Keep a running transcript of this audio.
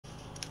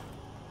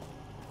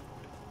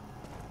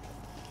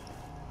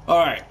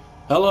Alright,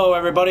 hello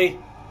everybody.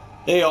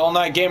 Hey, All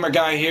Night Gamer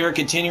Guy here,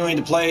 continuing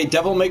to play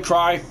Devil May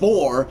Cry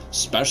 4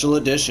 Special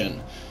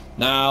Edition.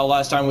 Now,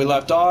 last time we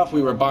left off,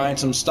 we were buying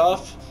some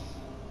stuff,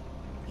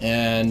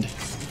 and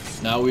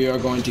now we are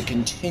going to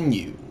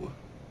continue.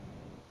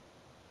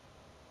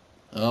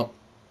 Oh.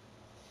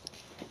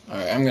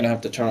 Alright, I'm gonna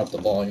have to turn up the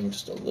volume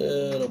just a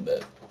little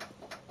bit.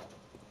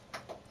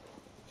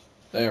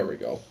 There we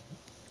go.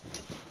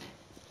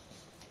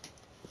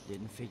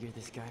 Didn't figure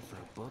this guy for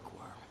a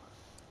bookworm.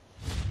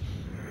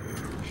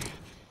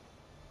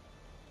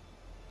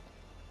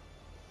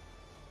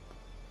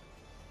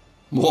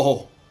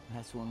 Whoa.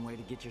 That's one way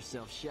to get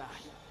yourself shot.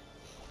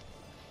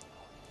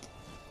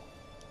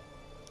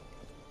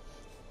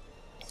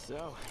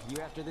 So,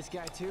 you after this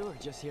guy too, or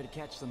just here to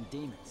catch some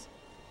demons?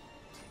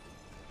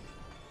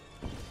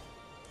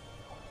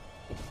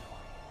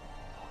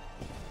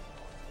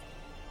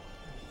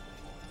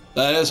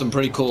 That is some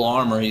pretty cool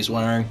armor he's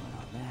wearing.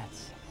 Oh,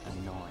 that's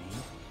annoying.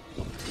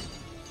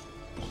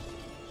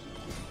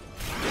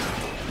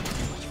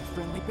 Much for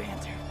friendly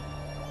banter.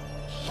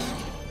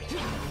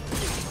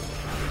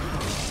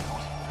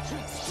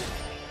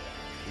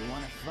 You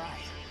wanna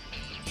fight?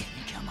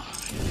 Come on.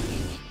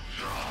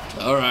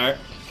 Alright.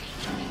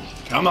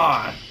 Come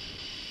on.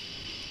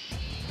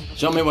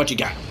 Show me what you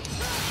got.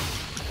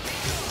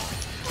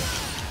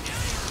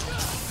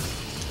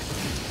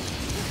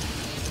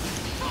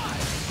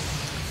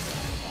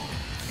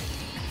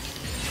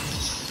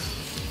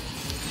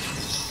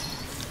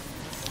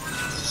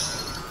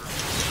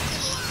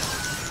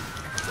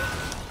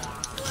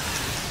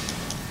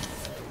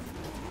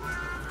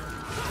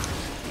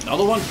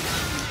 Another one?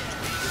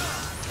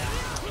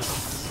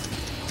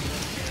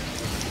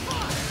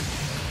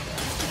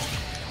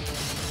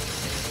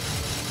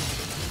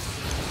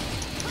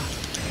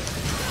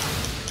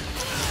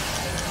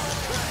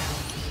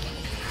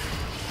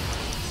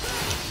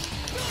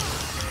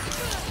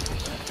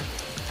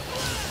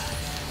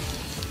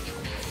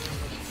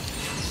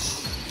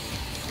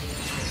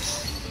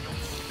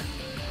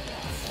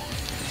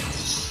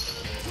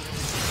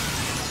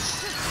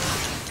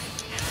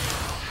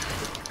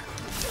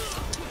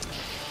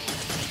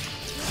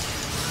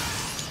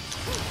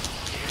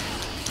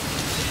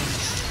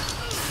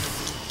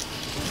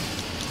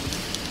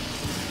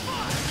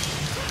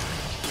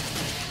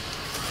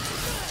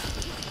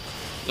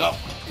 Oh.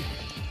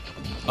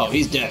 Oh,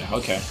 he's dead.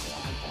 Okay.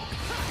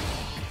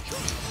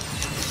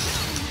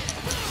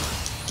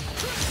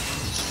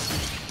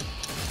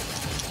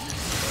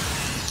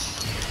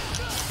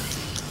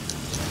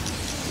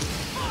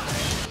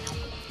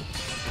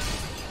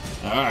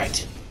 All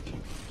right.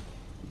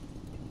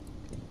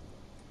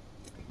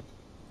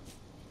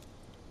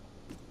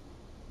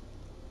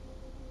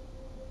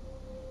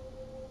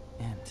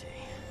 Empty.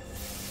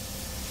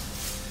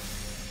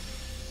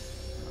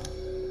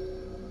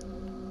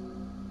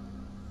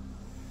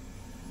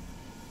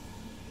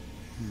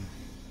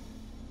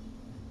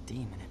 The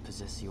demon had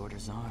possessed the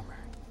Order's armor.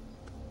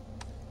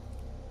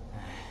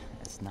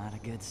 That's not a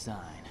good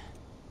sign.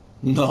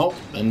 No,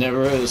 it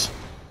never is.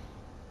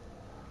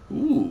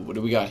 Ooh, what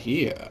do we got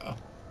here?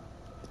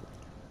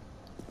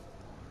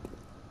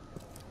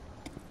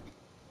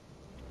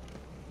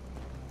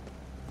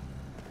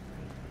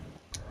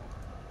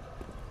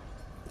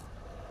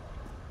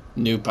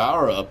 New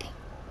power-up.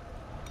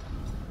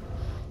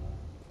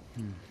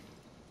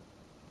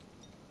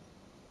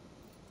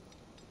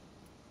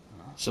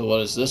 So what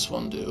does this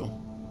one do?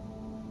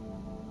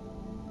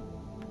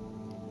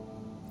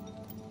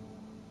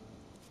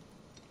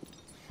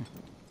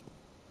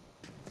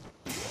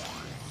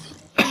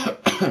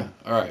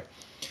 Alright.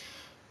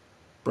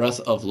 Breath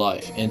of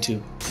life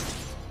into...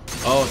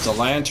 Oh, it's a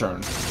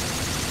lantern.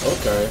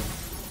 Okay.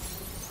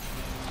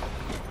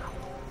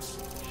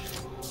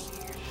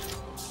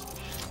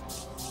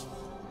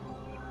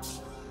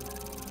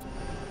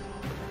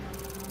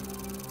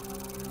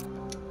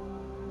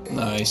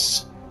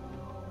 Nice.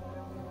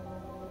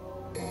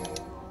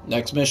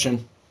 Next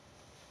mission.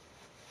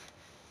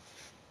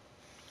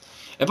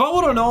 If I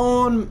would have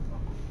known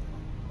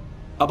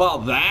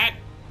about that,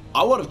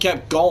 I would have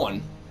kept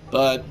going,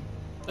 but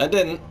I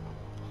didn't.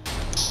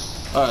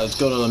 Alright, let's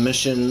go to the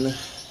mission.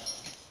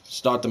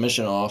 Start the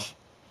mission off.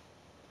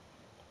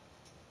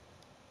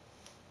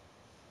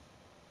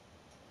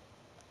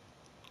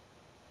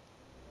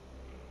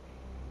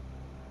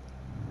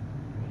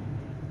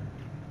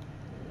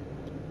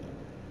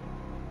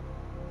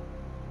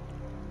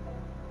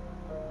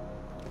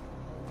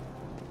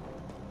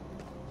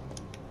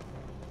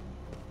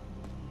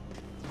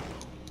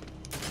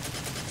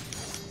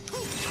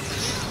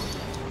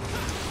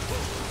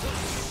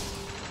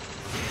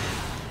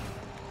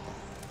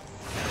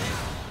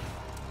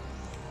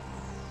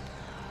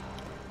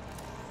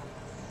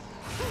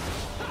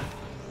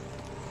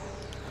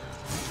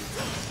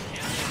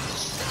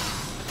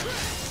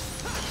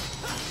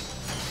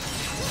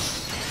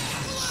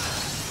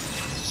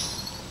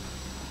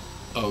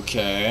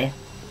 Okay.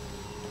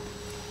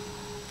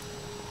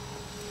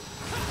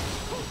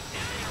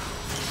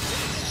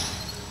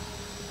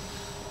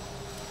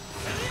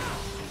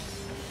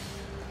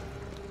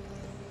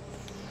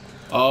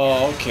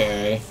 Oh,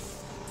 okay.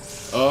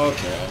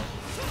 Okay.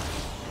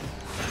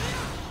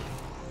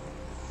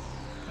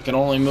 I can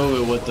only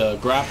move it with the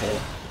grapple.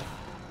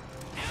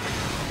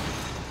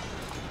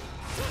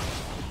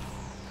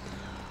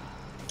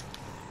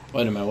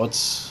 Wait a minute,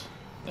 what's...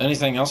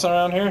 anything else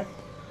around here?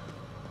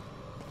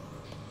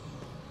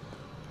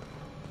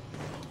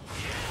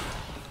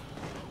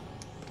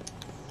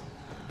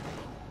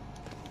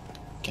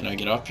 Can I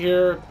get up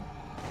here?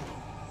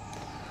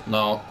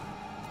 No.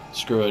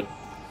 Screw it.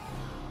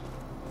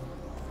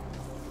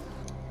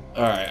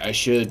 Alright, I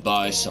should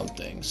buy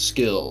something.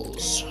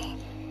 Skills.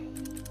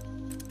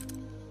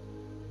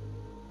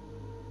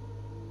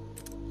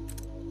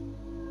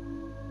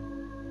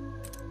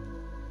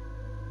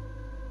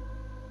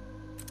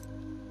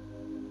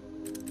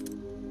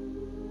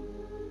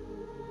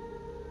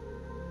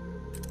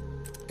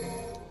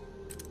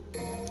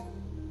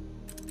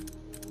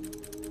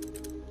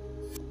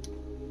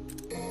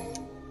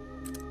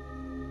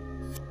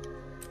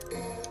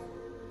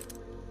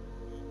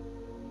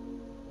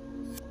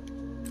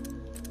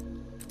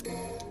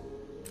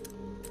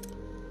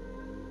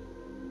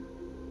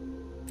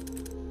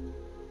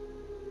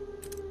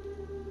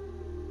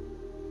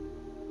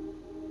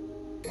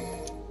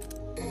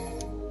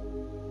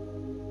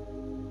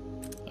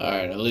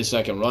 Alright, at least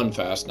I can run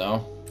fast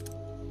now.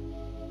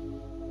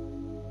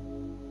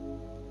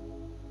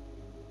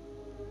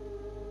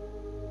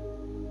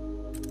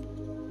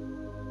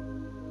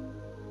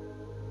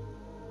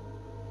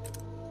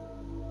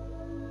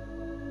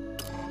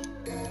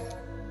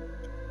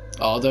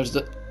 Oh, there's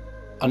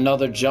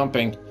another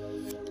jumping.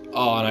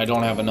 Oh, and I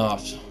don't have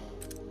enough.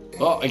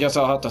 Well, I guess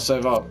I'll have to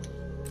save up.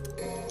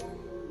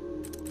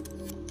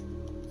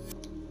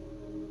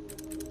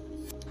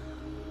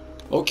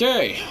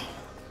 Okay.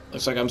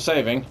 Looks like I'm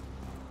saving.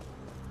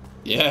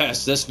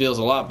 Yes, this feels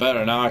a lot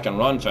better. Now I can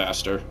run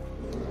faster.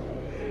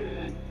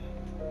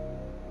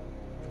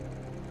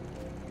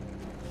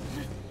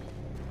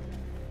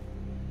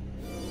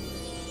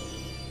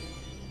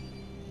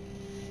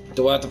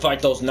 Do I have to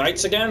fight those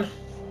knights again?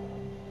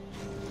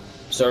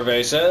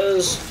 Survey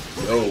says...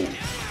 no.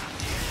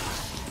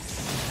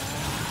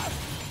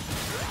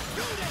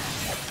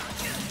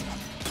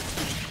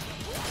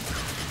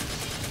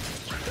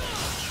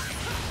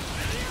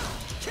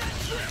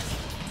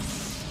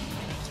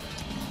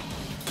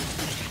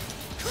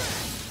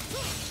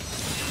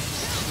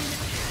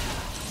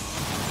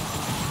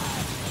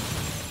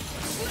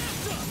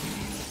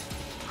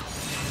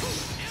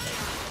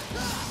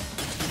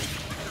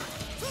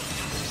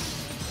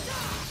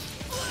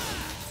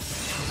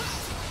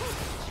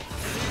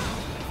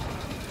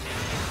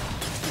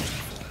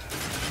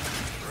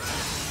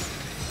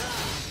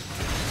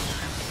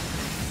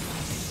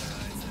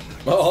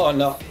 Oh,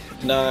 no.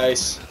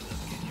 Nice.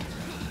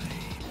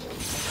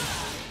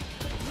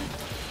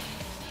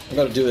 I'm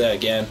gonna do that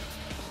again.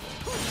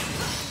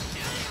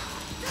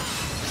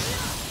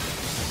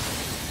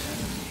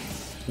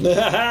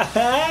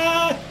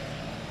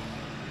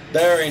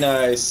 Very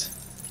nice.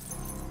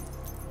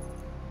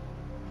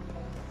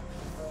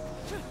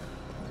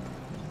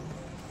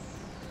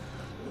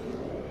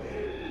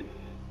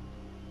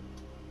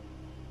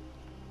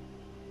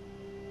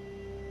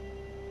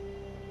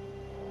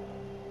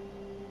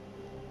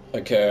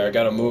 Okay, I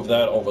gotta move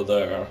that over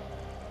there.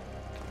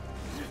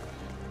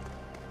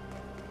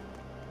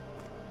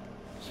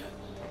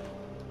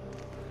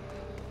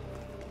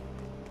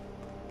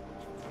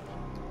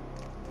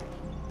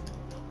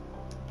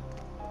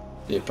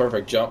 The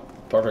perfect jump,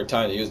 perfect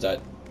time to use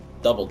that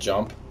double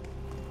jump.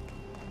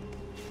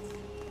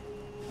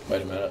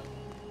 Wait a minute.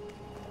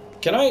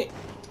 Can I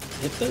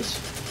hit this?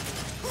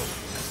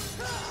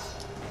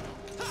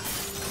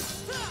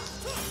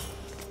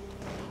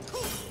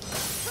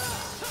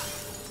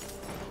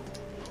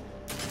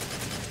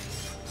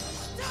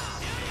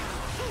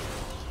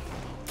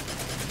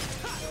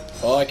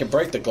 Well, I can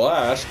break the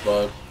glass,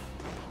 but...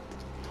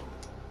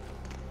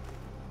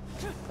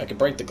 I can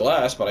break the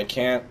glass, but I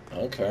can't...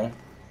 Okay.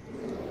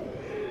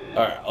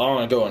 Alright, I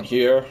want to go in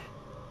here.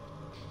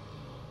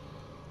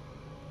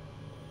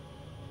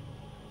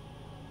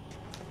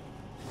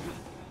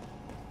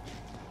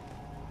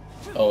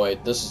 Oh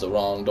wait, this is the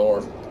wrong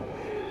door.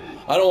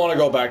 I don't want to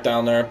go back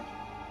down there.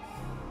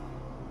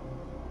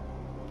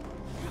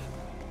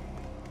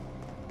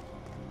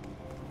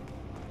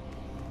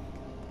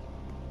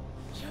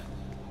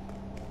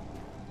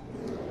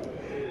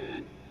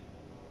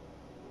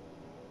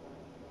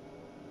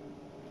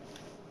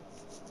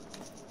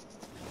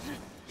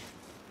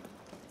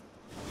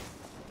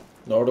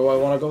 Nor do I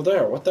want to go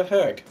there. What the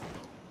heck?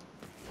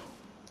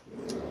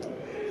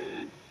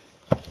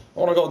 I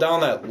want to go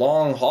down that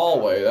long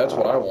hallway. That's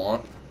what I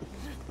want.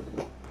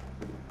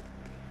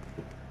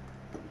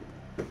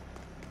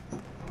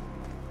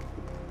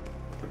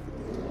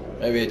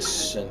 Maybe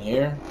it's in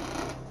here?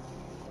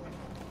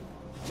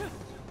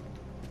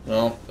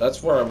 No,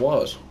 that's where I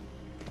was.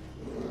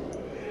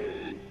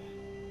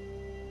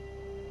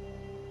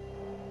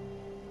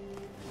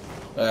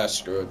 Ah,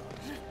 screw it.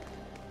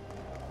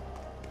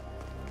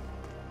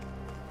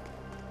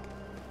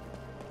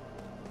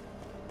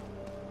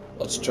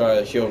 Let's try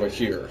it over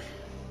here.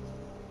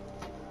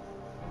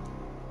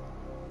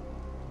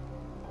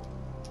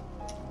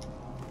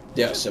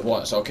 Yes, it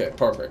was. Okay,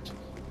 perfect.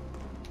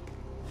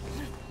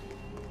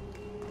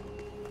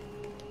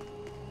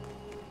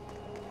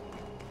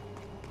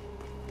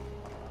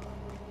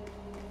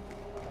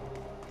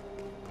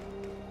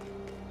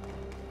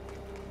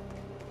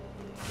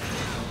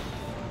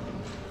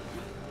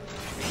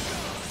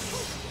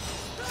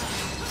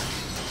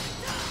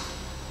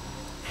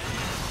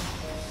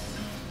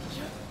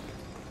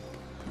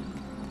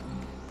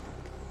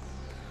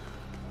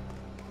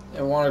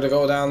 It wanted to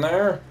go down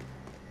there.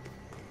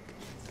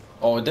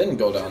 Oh, it didn't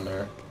go down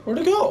there. Where'd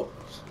it go?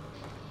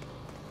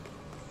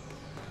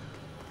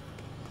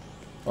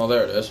 Oh,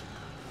 there it is.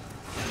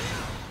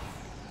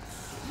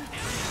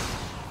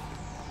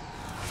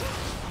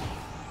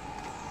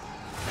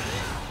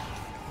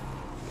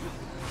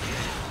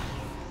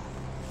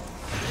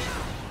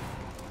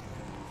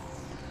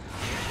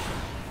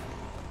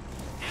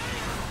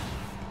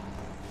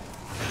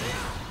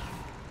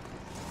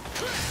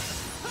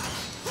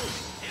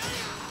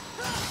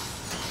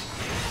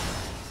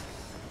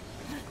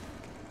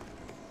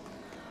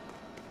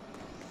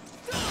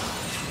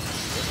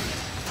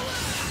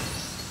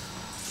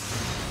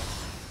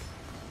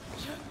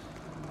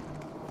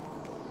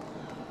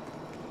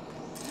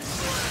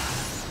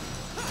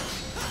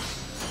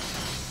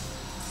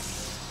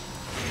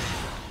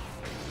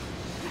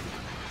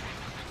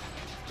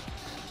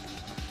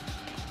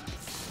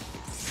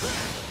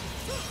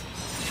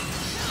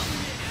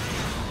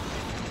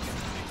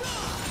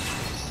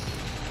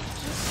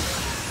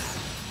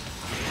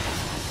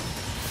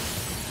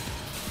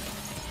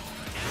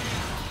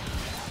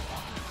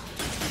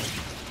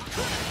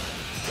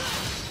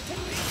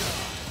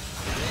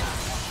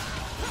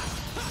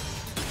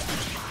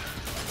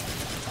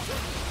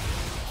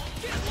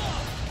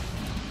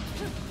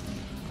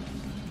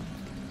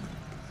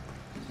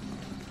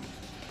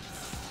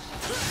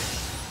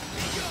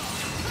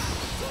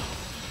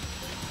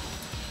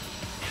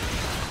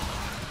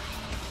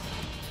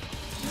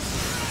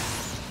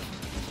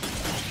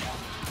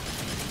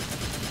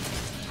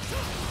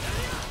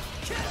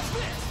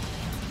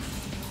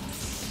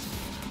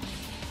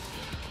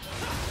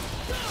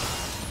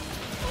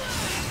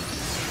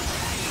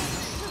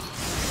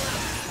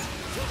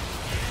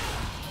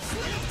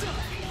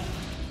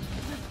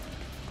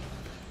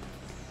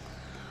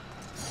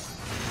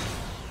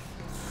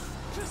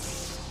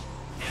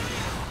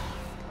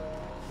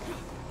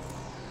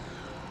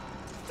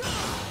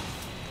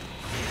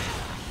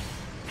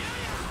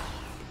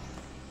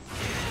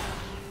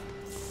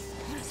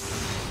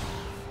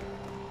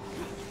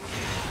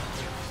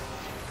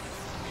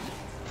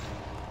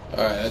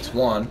 Alright, that's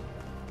one.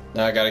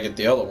 Now I gotta get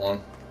the other one.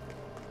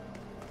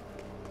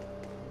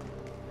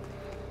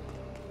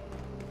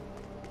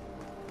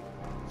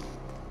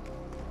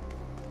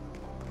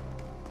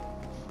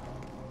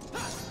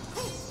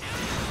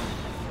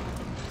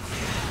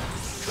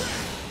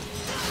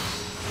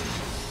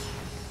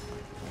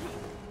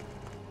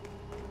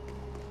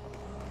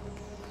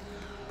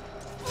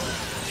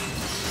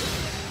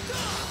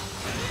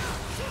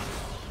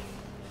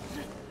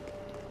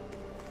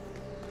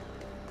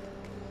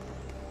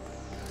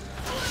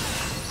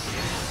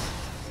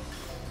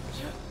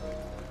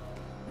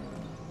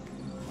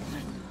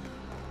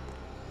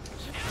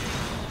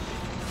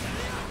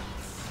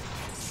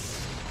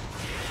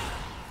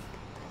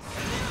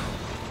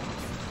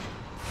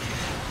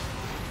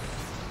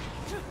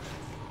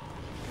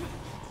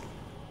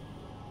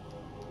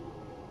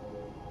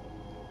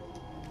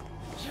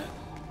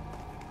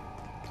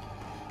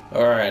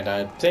 Alright,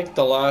 I think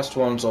the last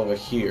one's over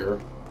here.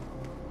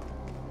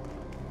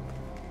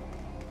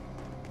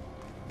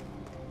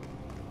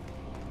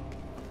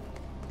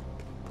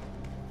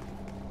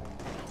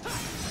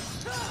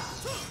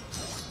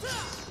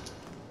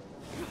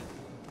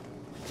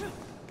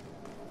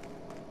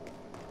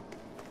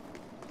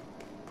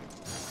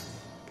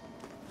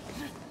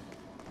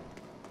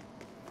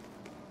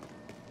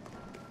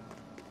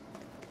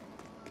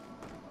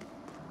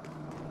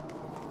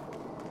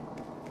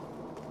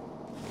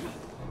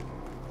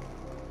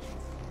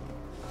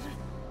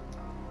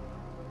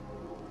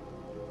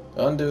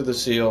 Undo the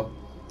seal.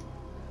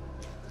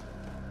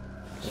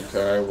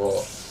 Okay,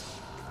 well.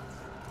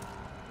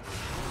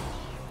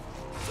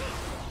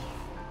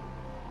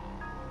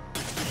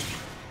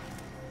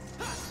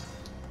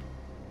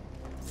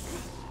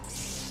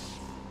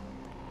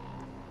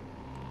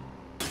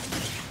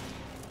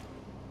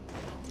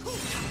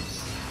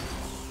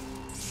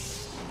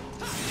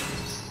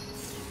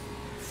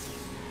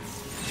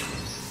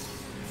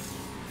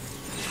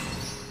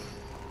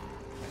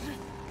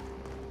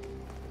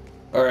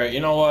 Alright, you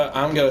know what?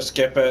 I'm gonna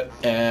skip it,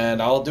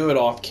 and I'll do it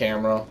off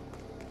camera.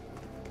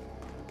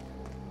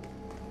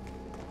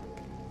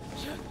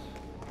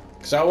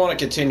 Because I want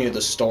to continue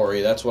the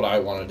story. That's what I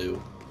want to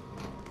do.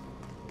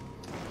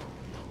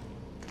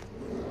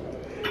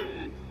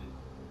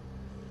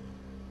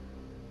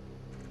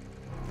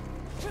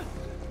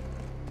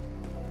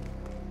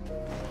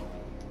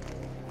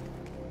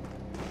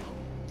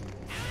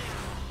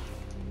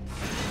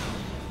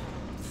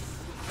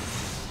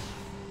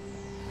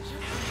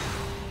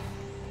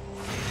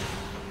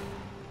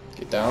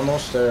 Get down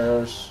those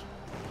stairs.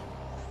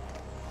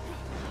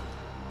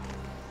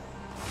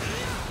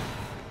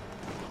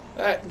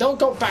 Don't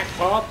go back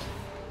up.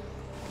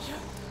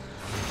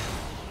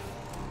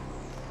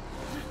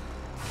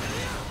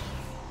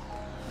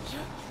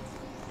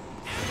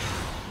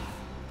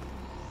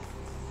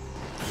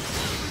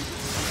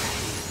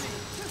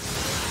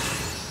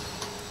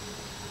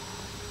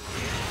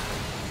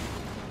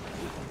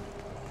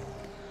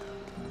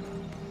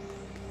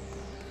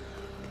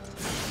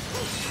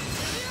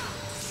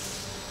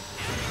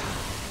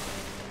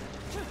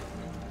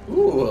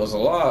 Ooh, there's a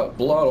lot of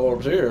blood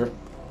orbs here.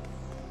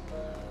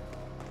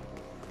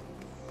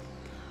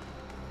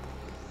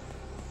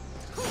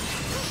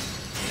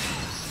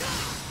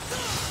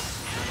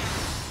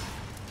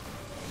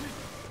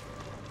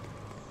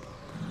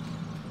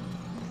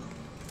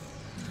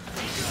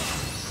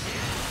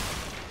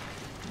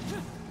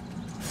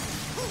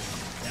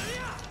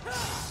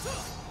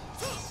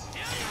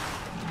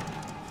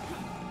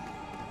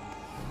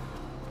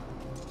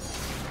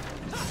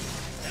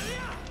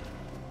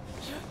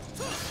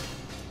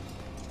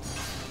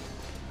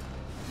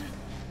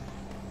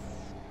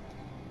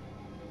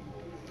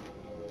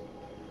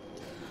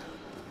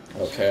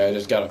 Okay, I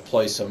just gotta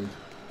place him.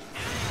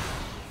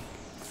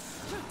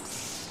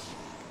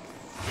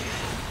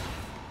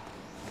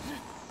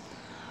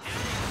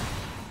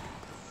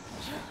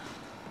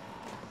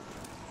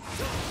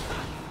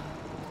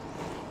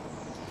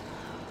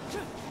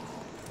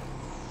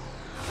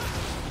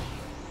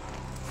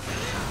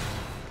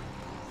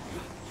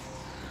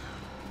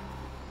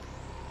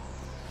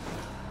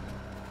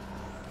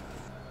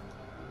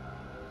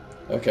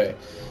 Okay,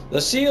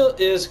 the seal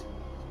is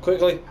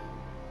quickly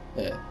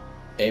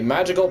a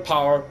magical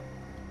power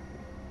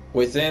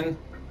within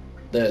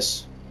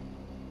this,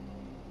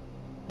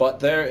 but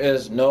there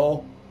is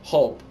no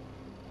hope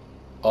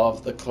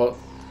of the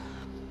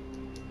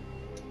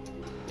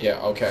yeah,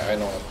 okay, I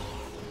know it.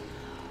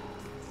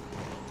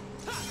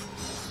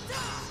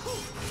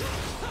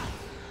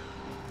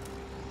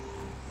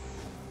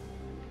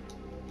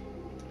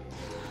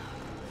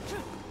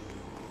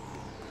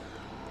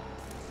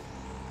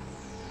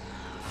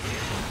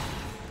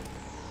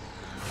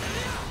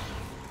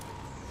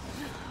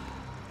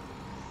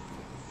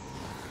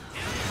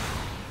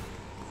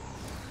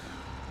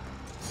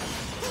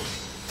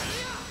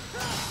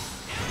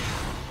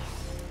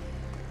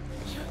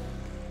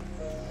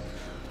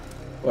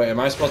 Wait,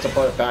 am I supposed to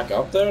put it back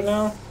up there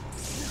now?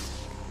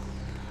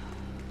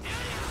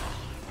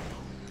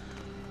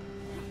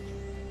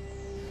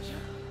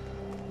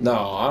 No,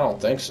 I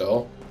don't think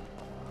so.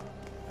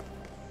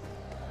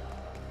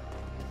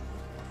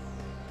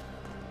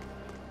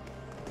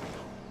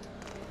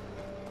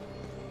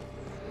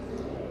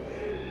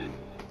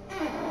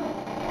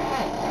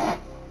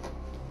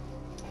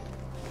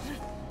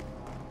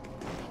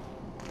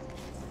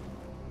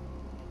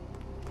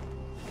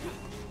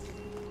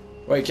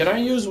 Wait, can I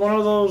use one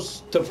of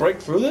those to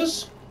break through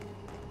this?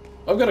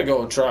 I'm gonna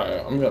go try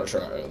it. I'm gonna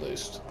try it at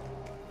least.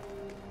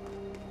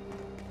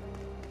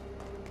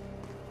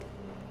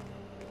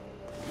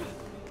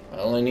 I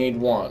only need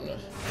one.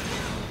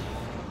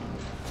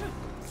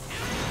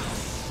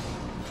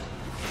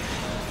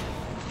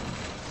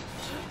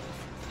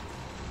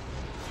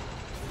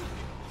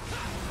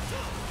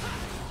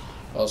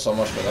 Oh, so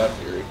much for that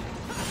theory.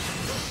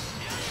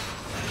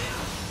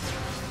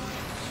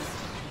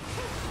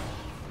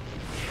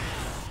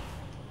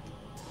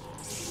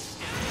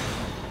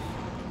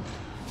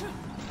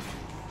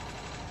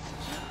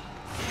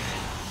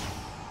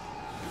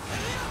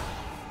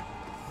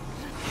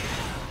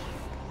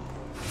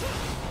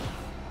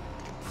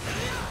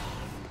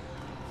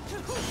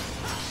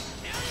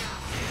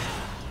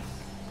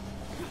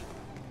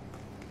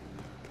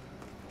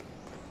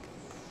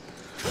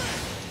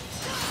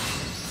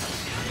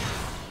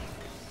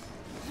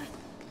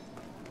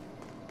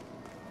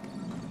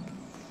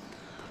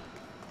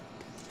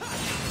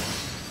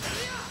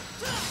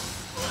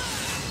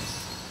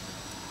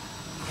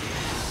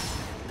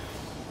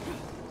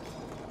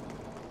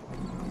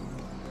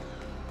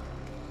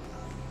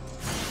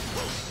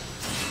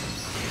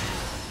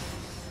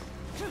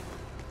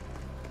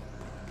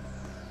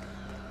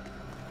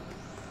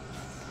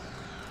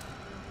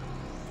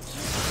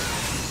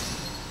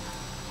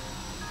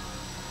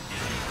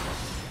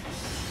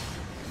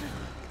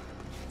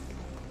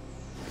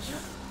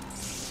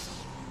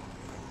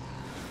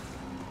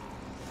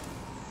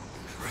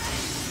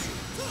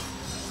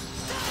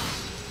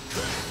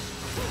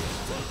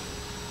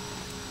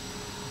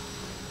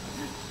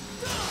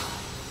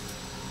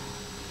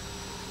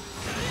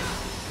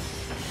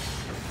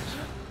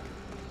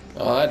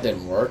 Oh, that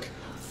didn't work.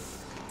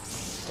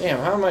 Damn,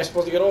 how am I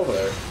supposed to get over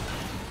there?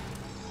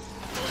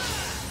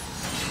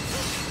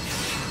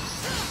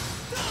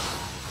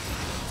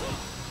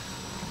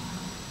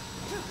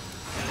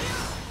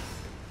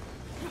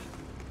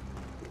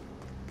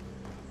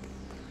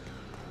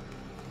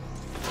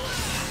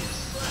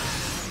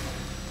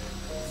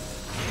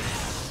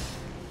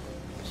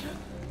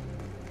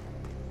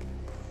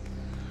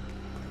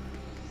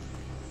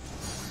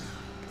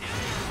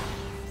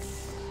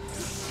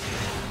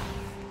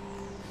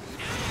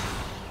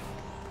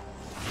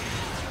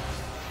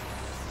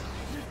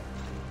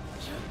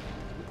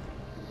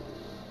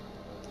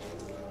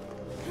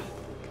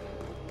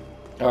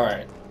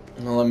 Alright,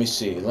 now let me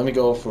see. Let me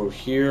go through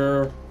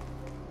here.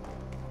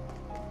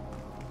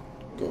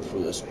 Go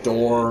through this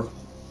door.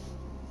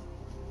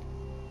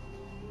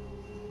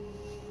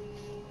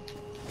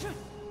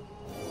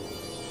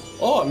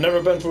 Oh, I've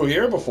never been through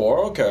here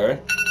before. Okay.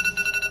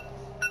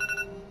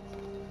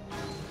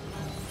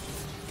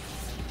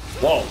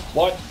 Whoa,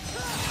 what?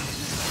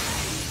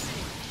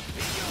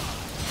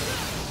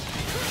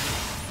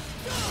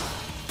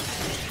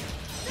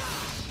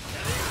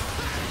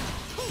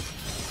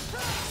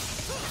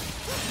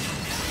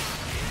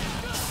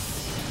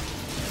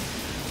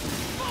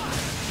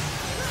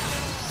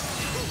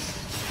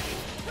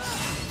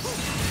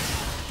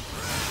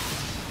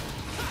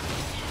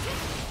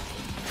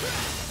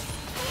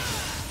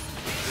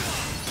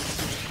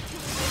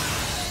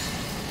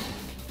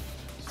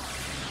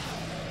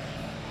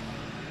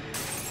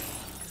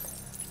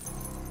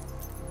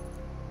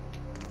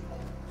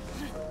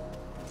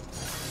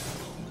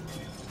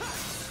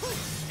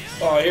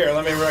 Oh, here,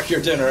 let me wreck your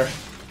dinner.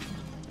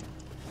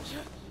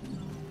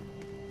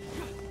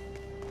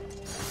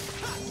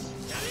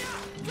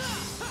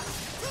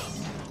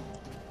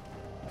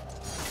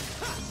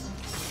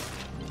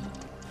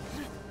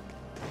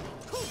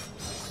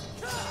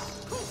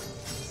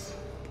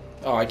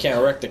 Oh, I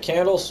can't wreck the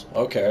candles?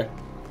 Okay.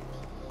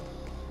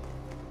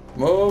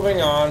 Moving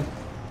on.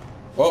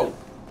 Whoa.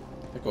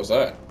 What was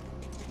that?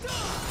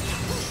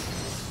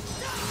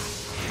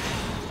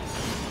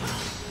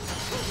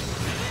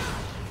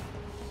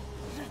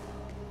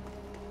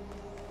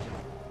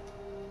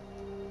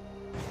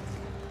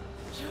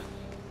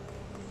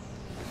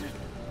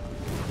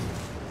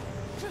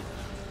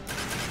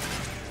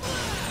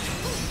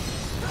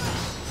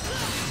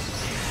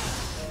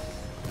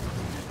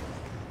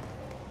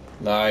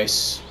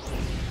 Nice.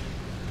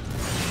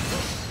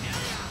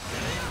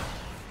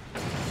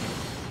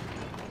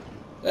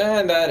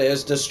 And that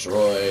is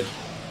destroyed.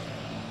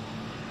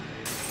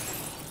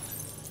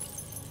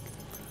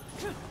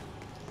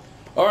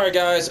 Alright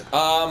guys,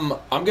 I'm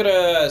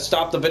gonna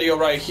stop the video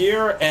right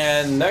here,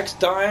 and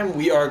next time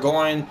we are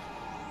going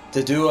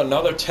to do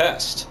another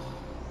test.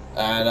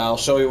 And I'll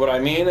show you what I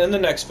mean in the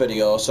next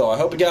video. So I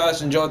hope you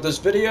guys enjoyed this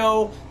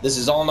video. This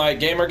is All Night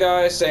Gamer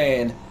Guy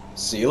saying,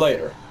 see you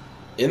later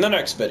in the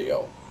next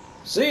video.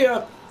 See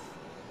ya!